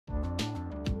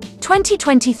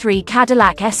2023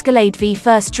 Cadillac Escalade-V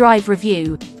First Drive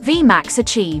Review, VMAX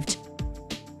achieved.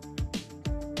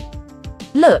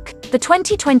 Look, the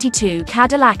 2022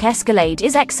 Cadillac Escalade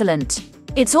is excellent.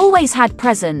 It's always had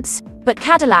presence, but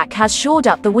Cadillac has shored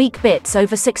up the weak bits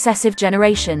over successive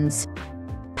generations.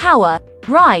 Power,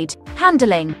 ride,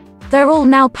 handling, they're all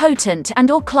now potent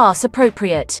and all class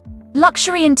appropriate.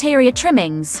 Luxury interior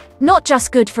trimmings, not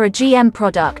just good for a GM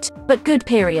product, but good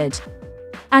period.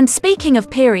 And speaking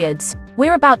of periods,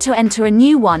 we're about to enter a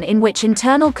new one in which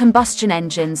internal combustion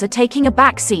engines are taking a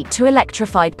backseat to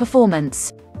electrified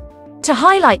performance. To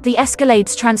highlight the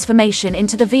Escalade's transformation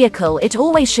into the vehicle it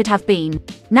always should have been,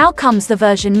 now comes the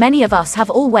version many of us have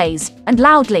always, and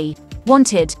loudly,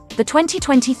 wanted, the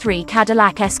 2023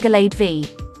 Cadillac Escalade-V.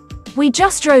 We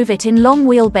just drove it in long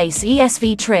wheelbase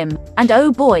ESV trim, and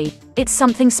oh boy, it's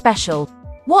something special.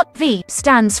 What V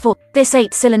stands for, this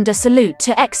 8-cylinder salute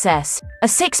to excess, a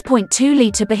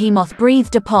 6.2-litre behemoth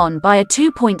breathed upon by a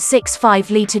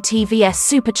 2.65-litre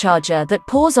TVS supercharger that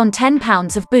pours on 10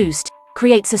 pounds of boost,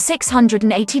 creates a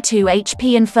 682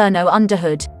 HP Inferno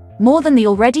underhood, more than the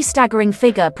already staggering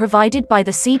figure provided by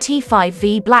the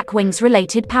CT5V Blackwing's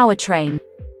related powertrain.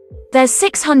 There's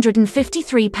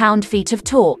 653 pound-feet of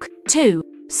torque, too,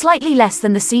 slightly less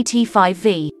than the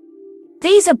CT5V.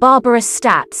 These are barbarous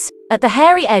stats, at the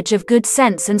hairy edge of good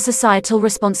sense and societal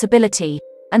responsibility,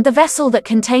 and the vessel that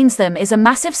contains them is a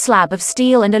massive slab of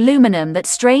steel and aluminum that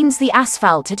strains the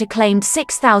asphalt at a claimed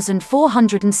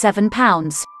 6,407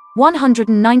 pounds,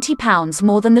 190 pounds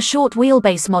more than the short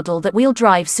wheelbase model that we'll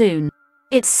drive soon.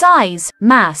 Its size,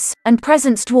 mass, and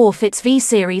presence dwarf its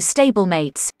V-Series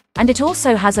stablemates, and it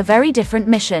also has a very different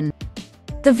mission.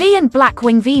 The V and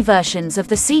Blackwing V versions of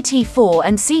the CT4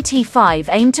 and CT5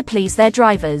 aim to please their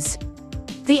drivers.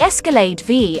 The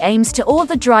Escalade-V aims to awe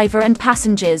the driver and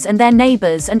passengers and their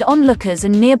neighbors and onlookers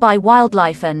and nearby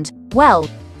wildlife and, well,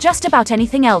 just about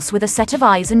anything else with a set of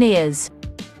eyes and ears.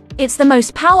 It's the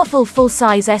most powerful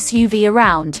full-size SUV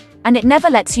around, and it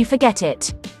never lets you forget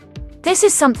it. This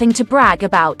is something to brag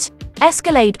about,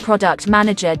 Escalade product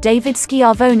manager David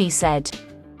Schiavone said.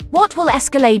 What will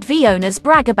Escalade-V owners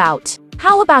brag about?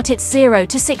 How about its 0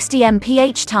 to 60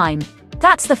 mph time?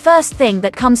 That's the first thing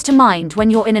that comes to mind when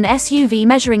you're in an SUV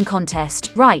measuring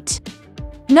contest, right?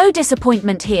 No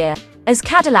disappointment here, as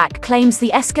Cadillac claims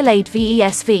the Escalade-V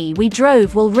ESV we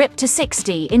drove will rip to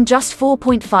 60 in just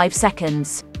 4.5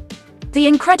 seconds. The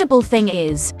incredible thing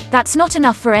is, that's not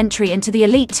enough for entry into the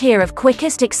elite tier of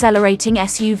quickest accelerating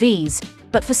SUVs,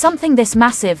 but for something this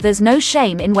massive there's no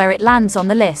shame in where it lands on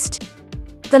the list.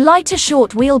 The lighter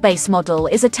short wheelbase model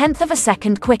is a tenth of a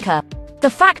second quicker. The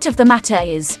fact of the matter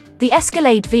is, the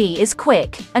Escalade-V is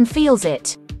quick, and feels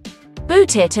it.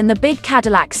 Boot it and the big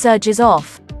Cadillac surges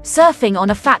off, surfing on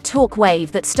a fat torque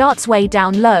wave that starts way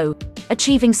down low,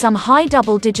 achieving some high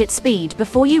double-digit speed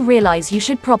before you realize you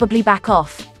should probably back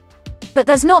off. But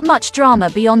there's not much drama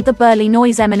beyond the burly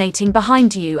noise emanating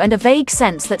behind you and a vague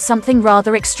sense that something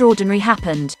rather extraordinary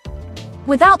happened.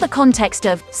 Without the context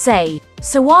of, say,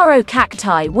 saguaro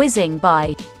cacti whizzing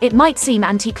by, it might seem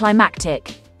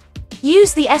anticlimactic.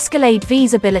 Use the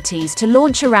Escalade-V's abilities to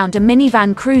launch around a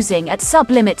minivan cruising at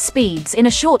sub-limit speeds in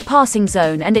a short passing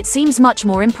zone and it seems much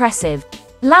more impressive.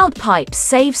 Loud pipes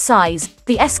save size,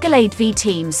 the Escalade-V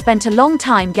team spent a long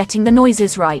time getting the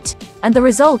noises right, and the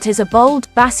result is a bold,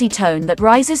 bassy tone that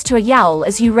rises to a yowl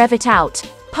as you rev it out,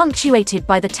 punctuated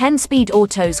by the 10-speed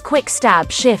auto's quick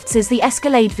stab shifts as the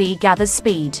Escalade-V gathers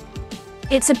speed.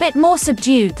 It's a bit more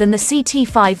subdued than the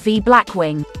CT5V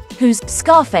Blackwing, whose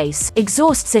Scarface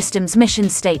exhaust system's mission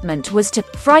statement was to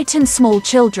frighten small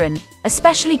children,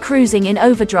 especially cruising in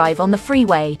overdrive on the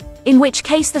freeway, in which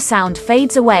case the sound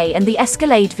fades away and the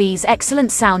Escalade-V's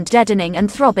excellent sound deadening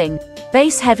and throbbing,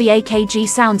 bass-heavy AKG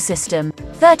sound system,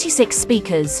 36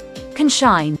 speakers, can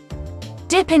shine.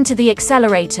 Dip into the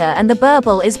accelerator and the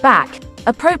burble is back,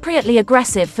 appropriately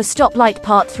aggressive for stoplight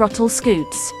part throttle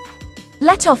scoots.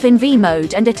 Let off in V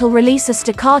mode and it'll release a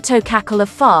staccato cackle of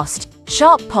fast,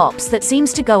 sharp pops that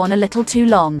seems to go on a little too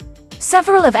long.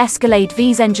 Several of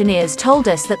Escalade-V's engineers told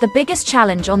us that the biggest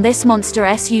challenge on this monster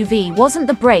SUV wasn't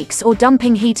the brakes or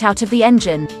dumping heat out of the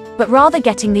engine, but rather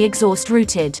getting the exhaust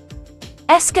routed.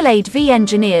 Escalade-V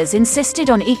engineers insisted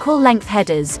on equal-length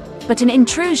headers, but an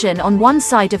intrusion on one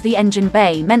side of the engine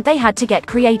bay meant they had to get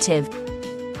creative.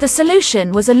 The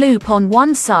solution was a loop on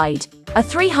one side, a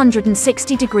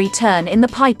 360-degree turn in the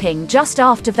piping just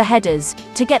aft of the headers,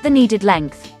 to get the needed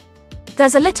length.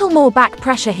 There's a little more back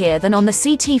pressure here than on the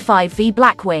CT5V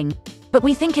Blackwing, but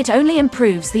we think it only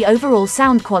improves the overall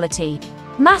sound quality.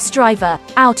 Mass driver,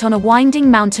 out on a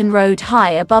winding mountain road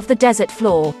high above the desert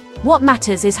floor, What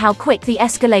matters is how quick the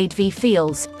Escalade-V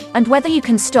feels, and whether you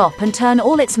can stop and turn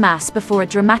all its mass before a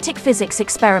dramatic physics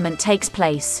experiment takes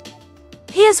place.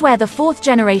 Here's where the 4th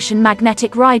generation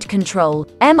magnetic ride control,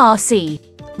 MRC,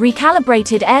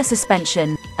 recalibrated air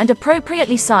suspension, and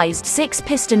appropriately sized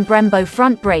 6-piston Brembo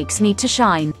front brakes need to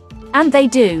shine. And they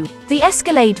do. The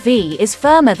Escalade-V is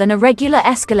firmer than a regular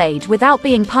Escalade without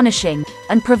being punishing,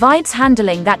 and provides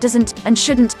handling that doesn't, and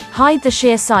shouldn't, hide the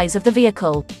sheer size of the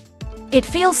vehicle. It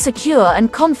feels secure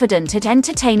and confident at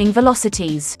entertaining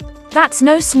velocities. That's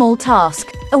no small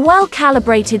task. A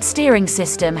well-calibrated steering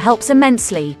system helps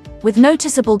immensely, with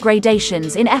noticeable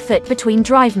gradations in effort between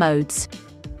drive modes.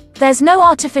 There's no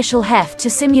artificial heft to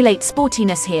simulate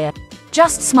sportiness here.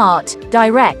 Just smart,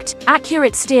 direct,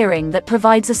 accurate steering that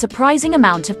provides a surprising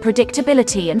amount of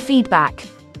predictability and feedback.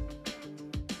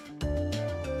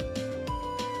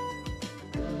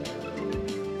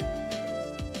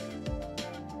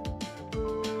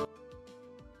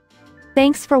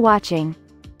 Thanks for watching.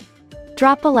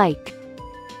 Drop a like,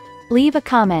 leave a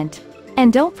comment,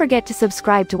 and don't forget to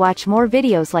subscribe to watch more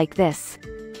videos like this.